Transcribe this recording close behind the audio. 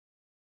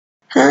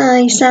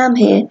Hi, Sam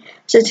here.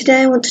 So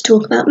today I want to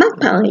talk about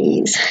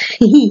magpies.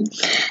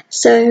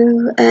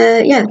 So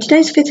yeah,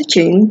 today's 5th of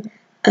June,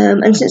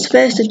 and since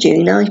 1st of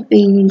June I've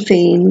been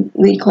feeling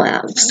really quite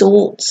out of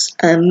sorts,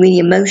 really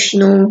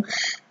emotional,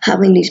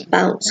 having these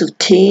bouts of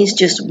tears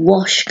just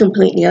wash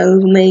completely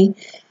over me.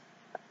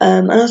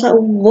 And I was like,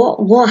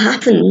 what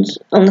happened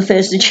on the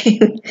 1st of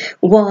June?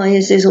 Why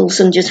has this all of a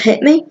sudden just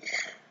hit me?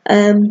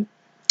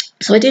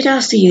 So I did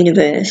ask the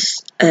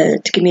universe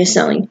to give me a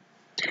sign.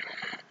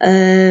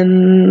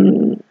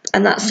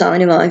 And that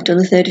sign arrived on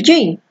the 3rd of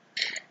June.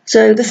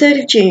 So the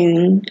 3rd of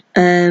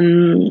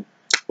June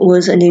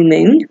was a new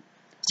moon.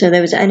 So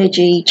there was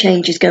energy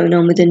changes going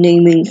on with the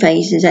new moon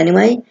phases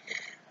anyway.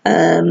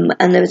 And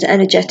there was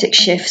energetic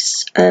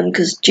shifts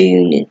because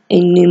June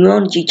in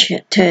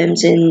numerology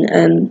terms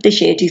in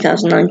this year,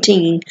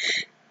 2019,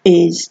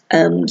 is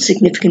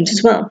significant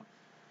as well.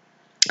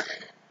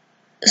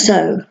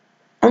 So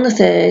on the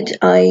 3rd,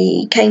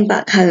 I came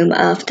back home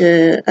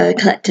after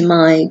collecting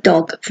my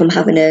dog from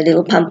having a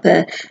little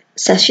pamper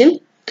session.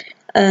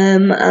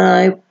 And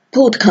I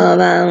pulled the car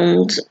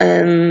around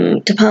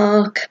to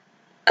park,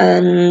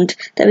 and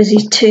there was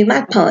these 2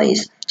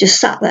 magpies just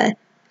sat there,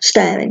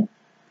 staring,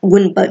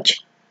 wouldn't budge,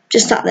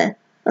 just sat there.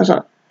 I was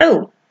like,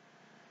 oh.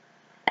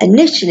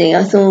 Initially,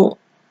 I thought,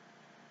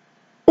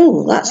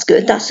 oh, that's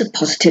good, that's a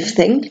positive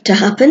thing to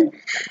happen.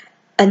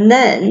 And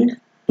then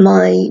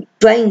my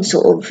brain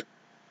sort of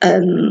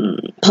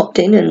popped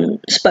in and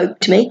spoke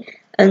to me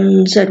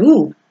and said,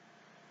 ooh,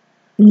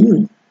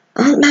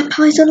 aren't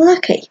magpies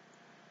unlucky?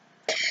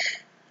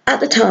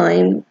 At the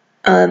time,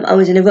 I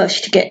was in a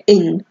rush to get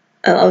in.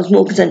 I was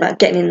more concerned about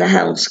getting in the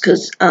house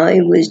because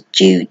I was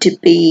due to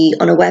be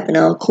on a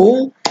webinar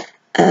call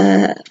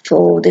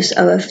for this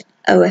OFA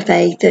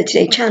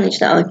 30-day challenge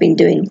that I've been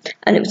doing,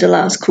 and it was the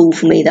last call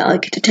for me that I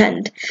could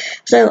attend.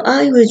 So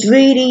I was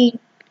really,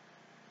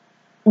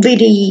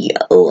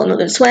 oh, I'm not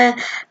going to swear,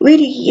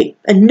 really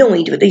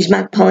annoyed with these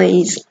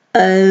magpies,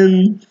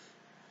 that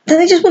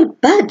they just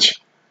won't budge.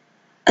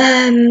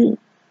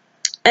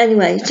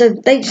 Anyway, so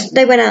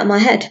they went out of my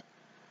head.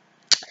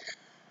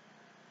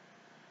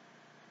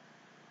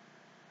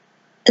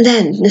 And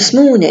then this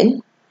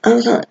morning, I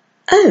was like,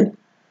 oh,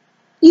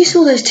 you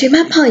saw those 2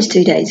 magpies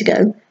 2 days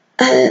ago.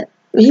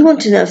 You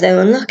want to know if they're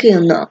unlucky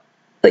or not,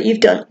 but you've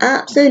done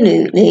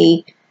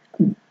absolutely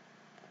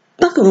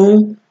bugger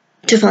all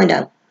to find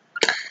out.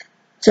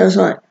 So I was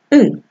like,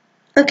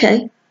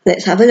 okay,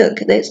 let's have a look.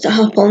 Let's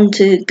hop on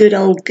to good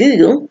old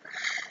Google.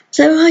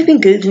 So I've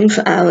been Googling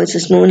for hours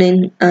this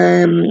morning,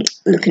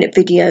 looking at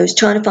videos,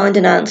 trying to find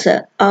an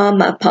answer. Are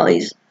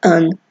magpies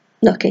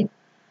unlucky?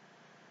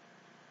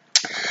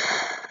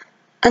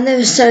 And there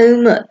was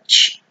so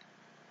much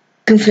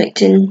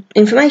conflicting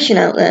information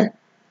out there.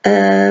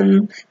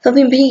 So I've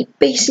been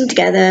piecing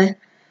together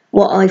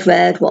what I've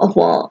read, what I've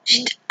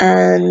watched,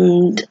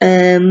 and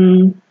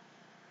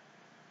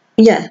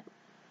yeah,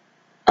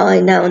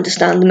 I now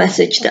understand the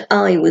message that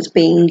I was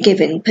being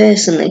given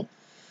personally.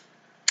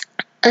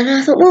 And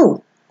I thought,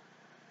 well,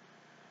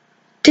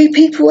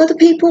 do other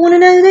people want to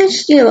know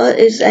this? You know,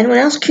 is anyone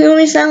else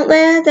curious out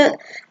there that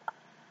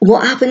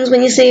what happens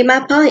when you see a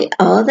magpie?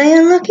 Are they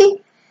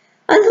unlucky?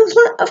 And I was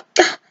like,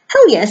 oh,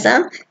 hell yeah,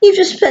 Sam, you've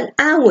just spent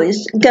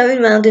hours going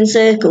around in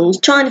circles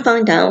trying to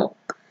find out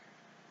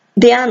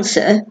the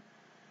answer.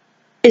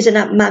 Is a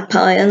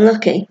magpie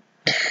unlucky?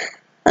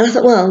 And I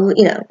thought, well,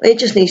 you know, it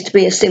just needs to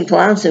be a simple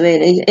answer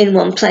really in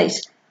one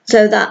place.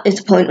 So that is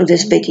the point of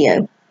this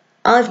video.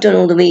 I've done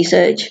all the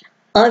research.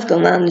 I've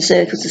gone round in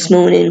circles this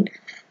morning,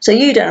 so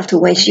you don't have to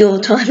waste your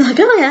time like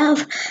I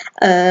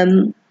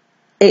have.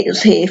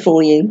 It's here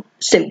for you.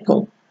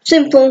 Simple,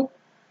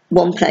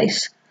 one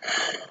place.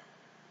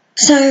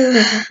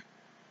 So,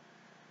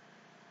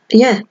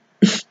 yeah,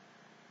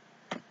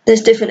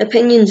 there's different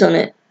opinions on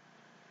it.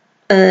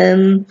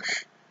 And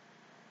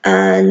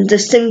the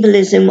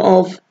symbolism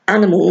of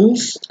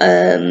animals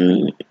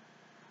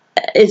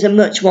is a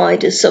much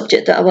wider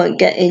subject that I won't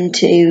get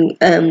into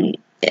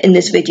in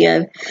this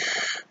video.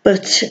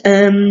 But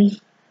I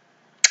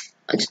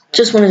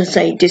just wanted to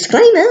say,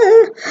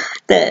 disclaimer,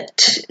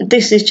 that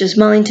this is just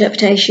my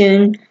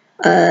interpretation,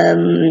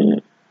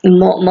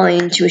 what my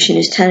intuition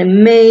is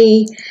telling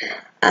me,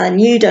 and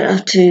you don't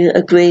have to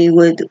agree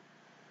with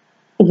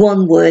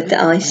one word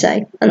that I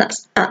say, and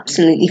that's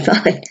absolutely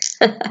fine.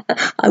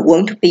 I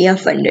won't be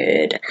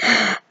offended.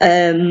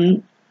 I've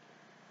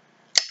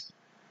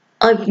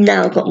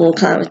now got more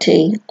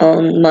clarity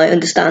on my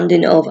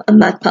understanding of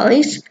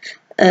magpies.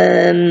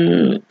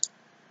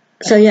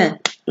 So yeah,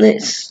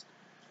 let's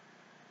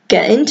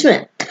get into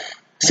it.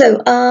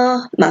 So,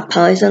 are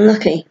magpies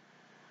unlucky?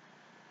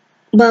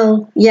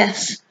 Well,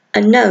 yes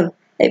and no.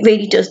 It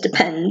really does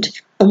depend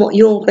on what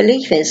your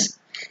belief is.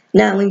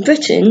 Now, in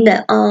Britain,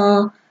 there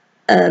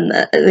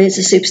is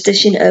a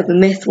superstition, urban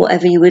myth,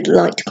 whatever you would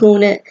like to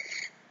call it,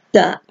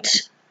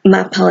 that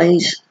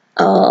magpies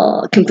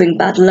can bring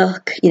bad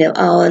luck, you know,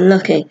 are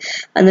unlucky.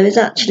 And there is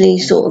actually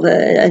sort of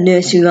a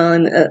nursery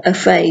rhyme, a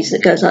phrase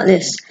that goes like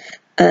this,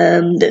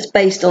 that's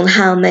based on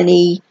how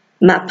many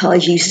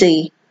magpies you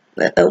see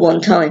at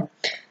one time.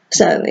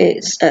 So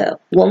it's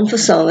 1 for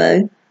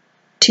sorrow,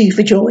 2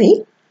 for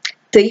joy,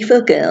 3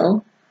 for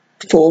girl,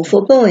 4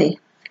 for boy,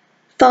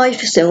 5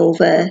 for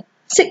silver,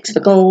 6 for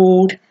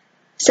gold,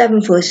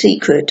 7 for a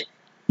secret,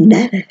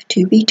 never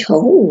to be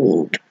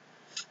told.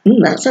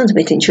 That sounds a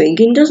bit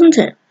intriguing, doesn't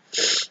it?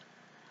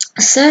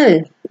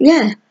 So,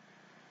 yeah,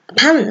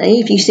 apparently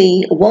if you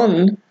see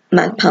 1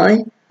 magpie,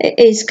 it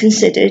is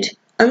considered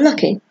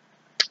unlucky.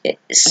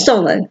 It's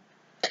sorrow.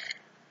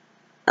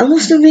 And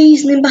what's the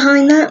reasoning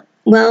behind that?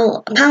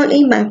 Well,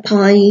 apparently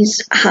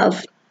magpies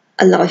have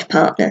a life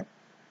partner.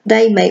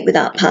 They mate with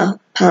that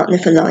partner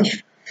for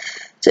life.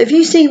 So if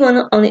you see one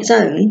on its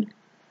own,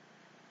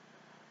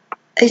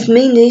 it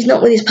means he's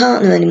not with his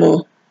partner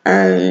anymore.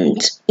 And,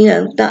 you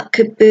know, that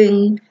could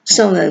bring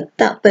sorrow.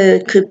 That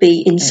bird could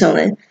be in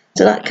sorrow.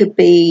 So that could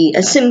be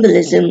a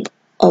symbolism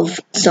of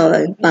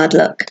sorrow, bad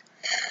luck.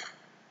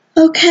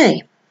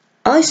 Okay,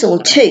 I saw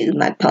 2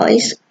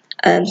 magpies,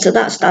 so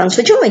that stands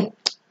for joy.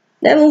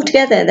 They're all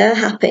together, they're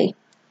happy.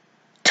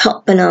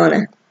 Top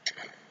banana.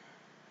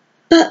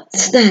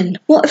 But then,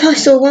 what if I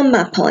saw 1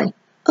 magpie?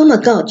 Oh my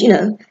God, you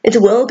know, is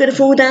the world going to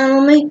fall down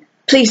on me?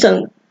 Please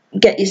don't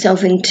get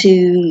yourself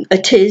into a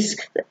tiz.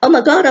 Oh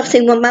my God, I've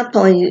seen 1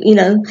 magpie, you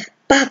know,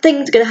 bad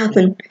things are going to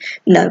happen.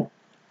 No.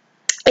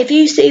 If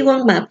you see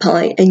 1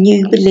 magpie and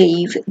you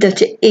believe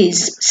that it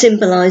is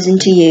symbolising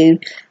to you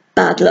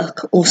bad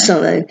luck or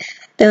sorrow,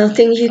 there are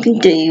things you can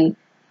do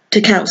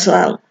to cancel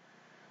out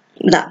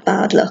that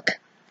bad luck.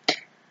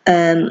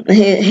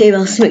 Here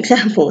are some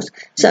examples.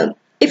 So,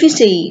 if you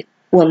see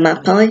 1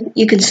 magpie,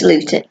 you can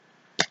salute it.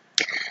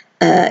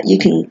 You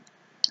can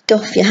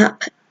doff your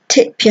hat,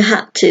 tip your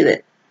hat to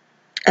it.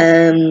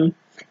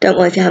 Don't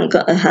worry if you haven't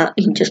got a hat,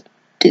 you can just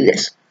do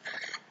this.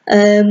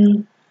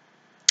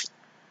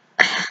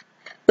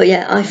 But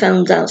yeah, I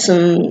found out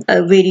some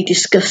really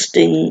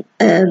disgusting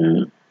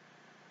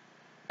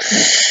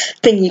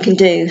thing you can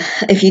do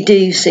if you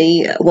do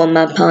see 1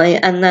 magpie,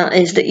 and that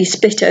is that you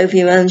spit over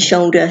your own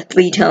shoulder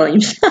 3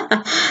 times.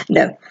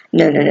 No,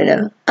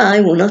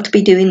 I will not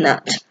be doing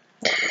that.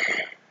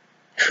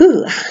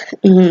 Whew.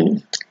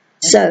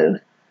 So,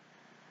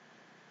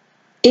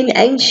 in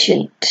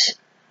ancient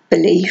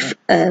belief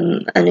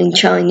and in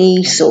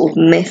Chinese sort of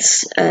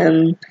myths,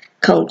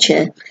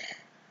 culture,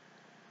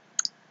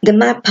 the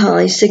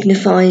magpie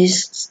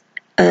signifies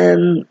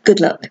good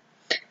luck.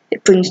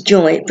 It brings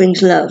joy, it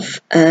brings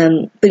love,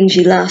 brings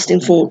you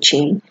lasting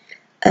fortune.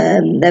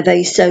 They're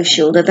very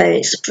social, they're very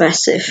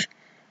expressive,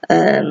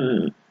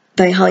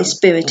 very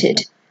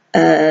high-spirited,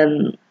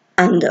 and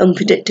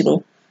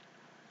unpredictable.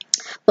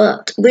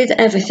 But with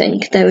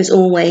everything, there is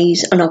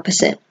always an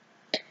opposite.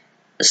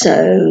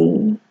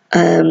 So,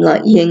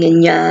 like yin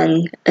and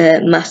yang,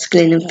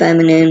 masculine and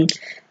feminine,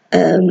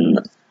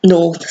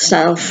 north,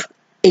 south,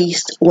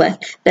 east,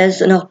 west, there's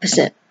an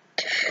opposite.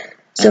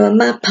 So a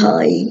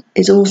magpie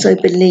is also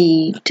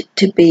believed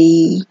to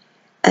be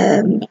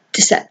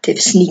deceptive,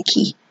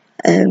 sneaky,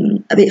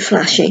 a bit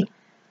flashy,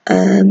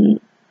 and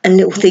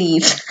little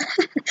thieves.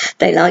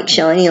 They like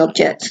shiny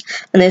objects.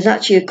 And there's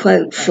actually a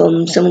quote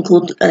from someone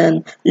called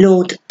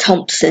Lord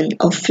Thomson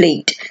of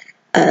Fleet,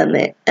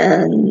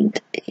 and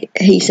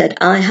he said,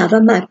 "I have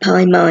a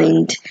magpie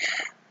mind.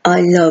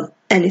 I love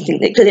anything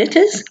that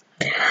glitters."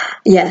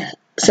 Yeah,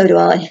 so do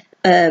I.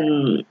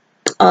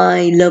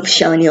 I love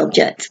shiny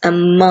objects,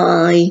 and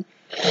my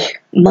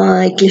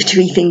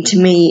glittery thing to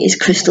me is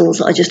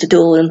crystals. I just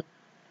adore them.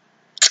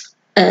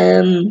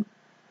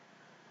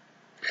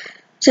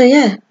 So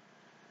yeah,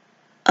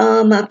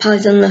 are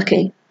magpies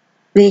unlucky?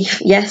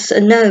 Yes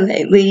and no.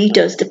 It really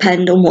does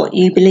depend on what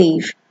you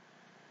believe.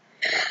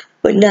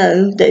 But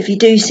know that if you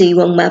do see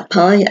 1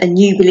 magpie and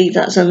you believe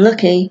that's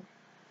unlucky,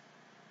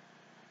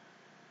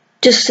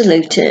 just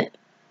salute it.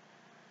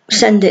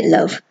 Send it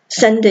love.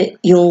 Send it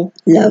your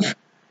love.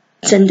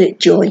 Send it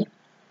joy.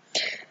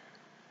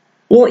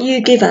 What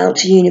you give out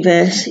to the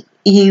universe,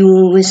 you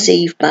will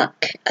receive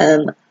back.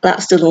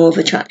 That's the law of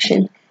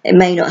attraction. It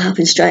may not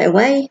happen straight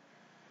away,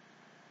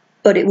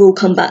 but it will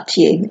come back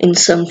to you in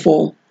some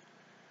form.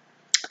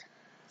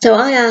 So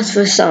I asked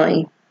for a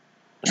sign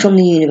from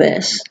the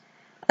universe,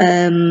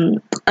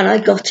 and I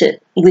got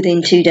it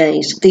within 2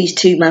 days. These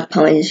 2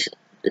 magpies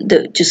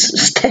that just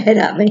stared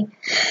at me.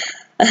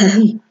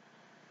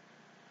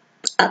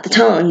 At the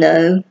time,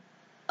 though,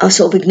 I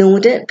sort of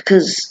ignored it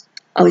because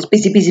I was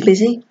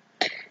busy.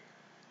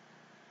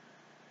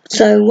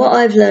 So what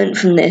I've learned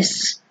from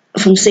this,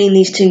 from seeing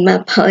these 2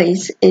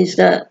 magpies, is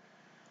that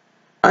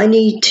I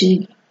need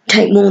to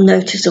take more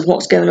notice of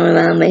what's going on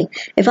around me.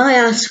 If I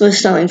ask for a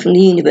sign from the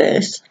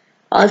universe,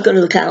 I've got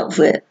to look out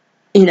for it,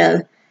 you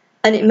know.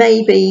 And it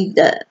may be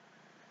that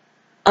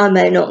I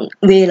may not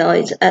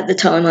realise at the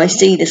time I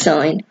see the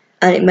sign,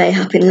 and it may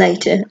happen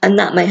later, and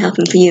that may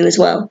happen for you as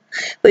well.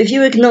 But if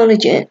you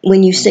acknowledge it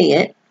when you see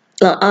it,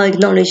 like I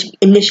acknowledged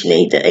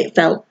initially that it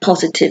felt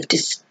positive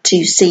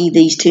to see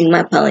these 2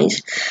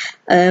 magpies,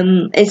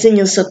 it's in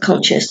your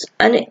subconscious,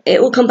 and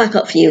it will come back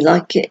up for you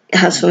like it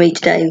has for me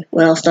today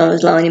whilst I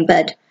was lying in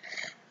bed.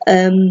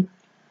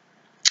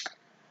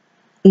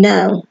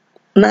 Now,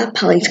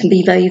 magpies can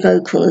be very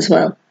vocal as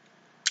well.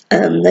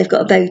 They've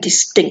got a very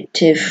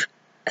distinctive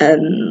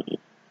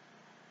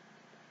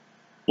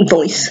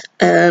voice.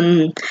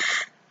 No,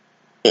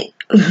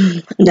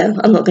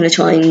 I'm not going to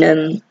try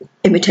and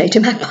imitate a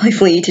magpie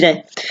for you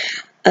today.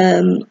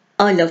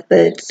 I love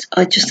birds.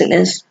 I just think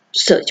they're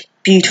such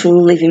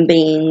beautiful living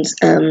beings.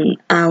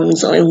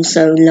 Owls, I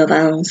also love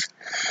owls.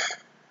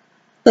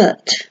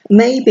 But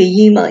maybe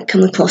you might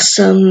come across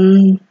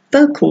some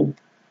vocal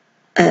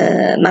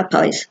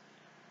magpies.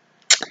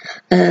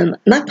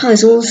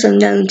 Magpies are also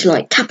known to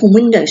like tap on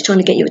windows trying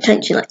to get your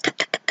attention, like tap,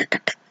 tap, tap,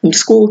 tap, tap, and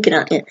squawking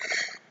at you.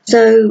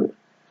 So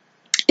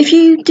if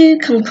you do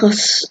come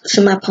across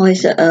some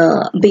magpies that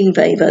are being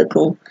very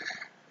vocal,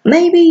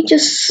 maybe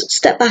just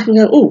step back and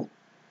go, oh,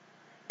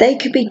 they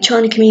could be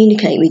trying to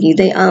communicate with you.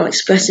 They are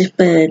expressive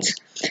birds.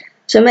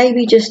 So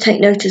maybe just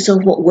take notice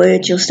of what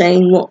words you're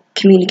saying, what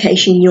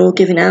communication you're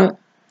giving out,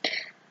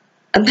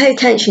 and pay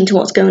attention to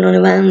what's going on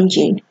around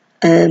you.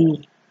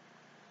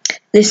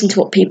 Listen to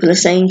what people are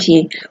saying to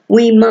you.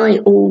 We might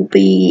all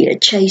be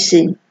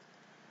chasing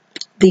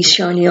these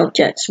shiny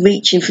objects,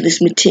 reaching for this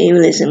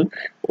materialism.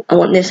 I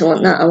want this, I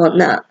want that, I want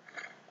that.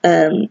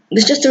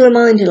 It's just a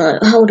reminder,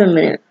 like, hold on a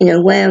minute,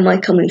 where am I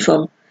coming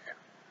from?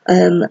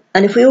 And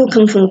if we all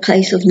come from a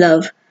place of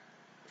love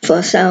for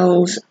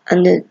ourselves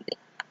and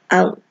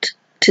out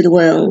to the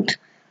world,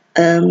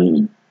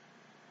 we're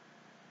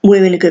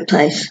in a good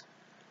place.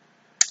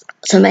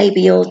 So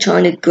maybe you're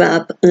trying to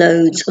grab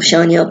loads of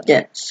shiny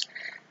objects,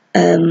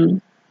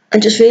 and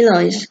just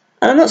realise,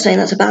 and I'm not saying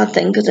that's a bad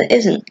thing, because it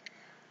isn't,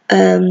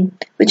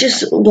 but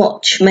just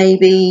watch,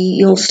 maybe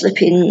you're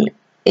slipping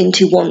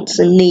into wants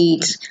and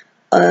needs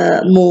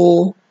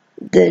more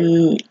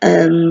than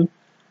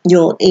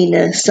your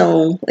inner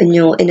soul and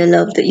your inner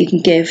love that you can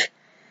give.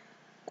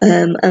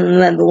 And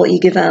remember, what you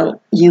give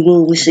out, you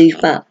will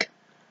receive back.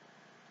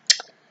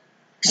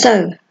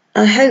 So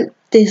I hope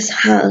this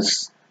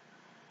has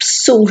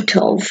sort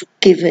of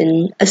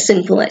given a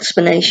simple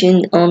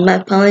explanation on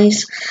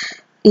magpies.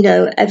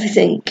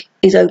 Everything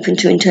is open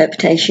to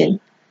interpretation.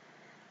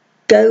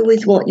 Go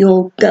with what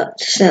your gut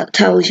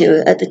tells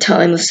you at the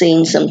time of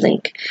seeing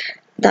something.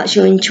 That's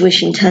your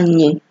intuition telling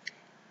you.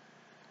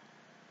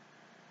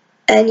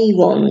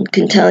 Anyone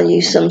can tell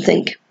you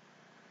something,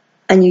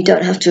 and you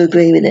don't have to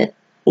agree with it.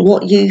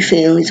 What you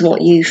feel is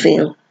what you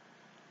feel.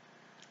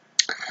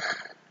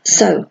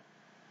 So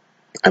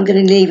I'm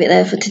going to leave it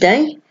there for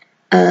today.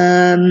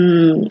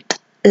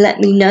 Let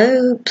me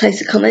know,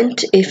 place a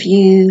comment if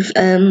you've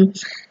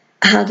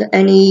had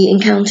any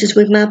encounters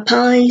with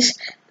magpies.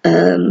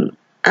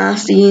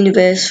 Ask the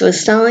universe for a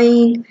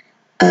sign,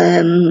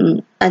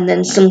 and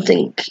then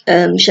something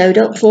showed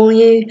up for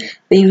you.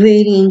 Be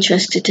really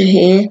interested to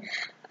hear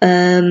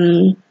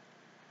and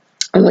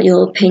what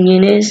your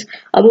opinion is.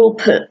 I will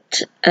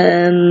put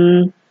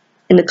in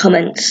the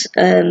comments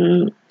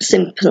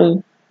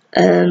simple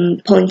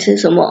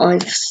pointers on what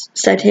I've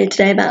said here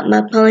today about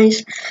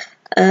magpies.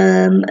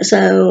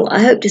 So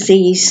I hope to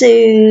see you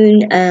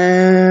soon,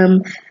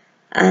 and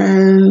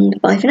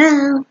bye for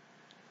now.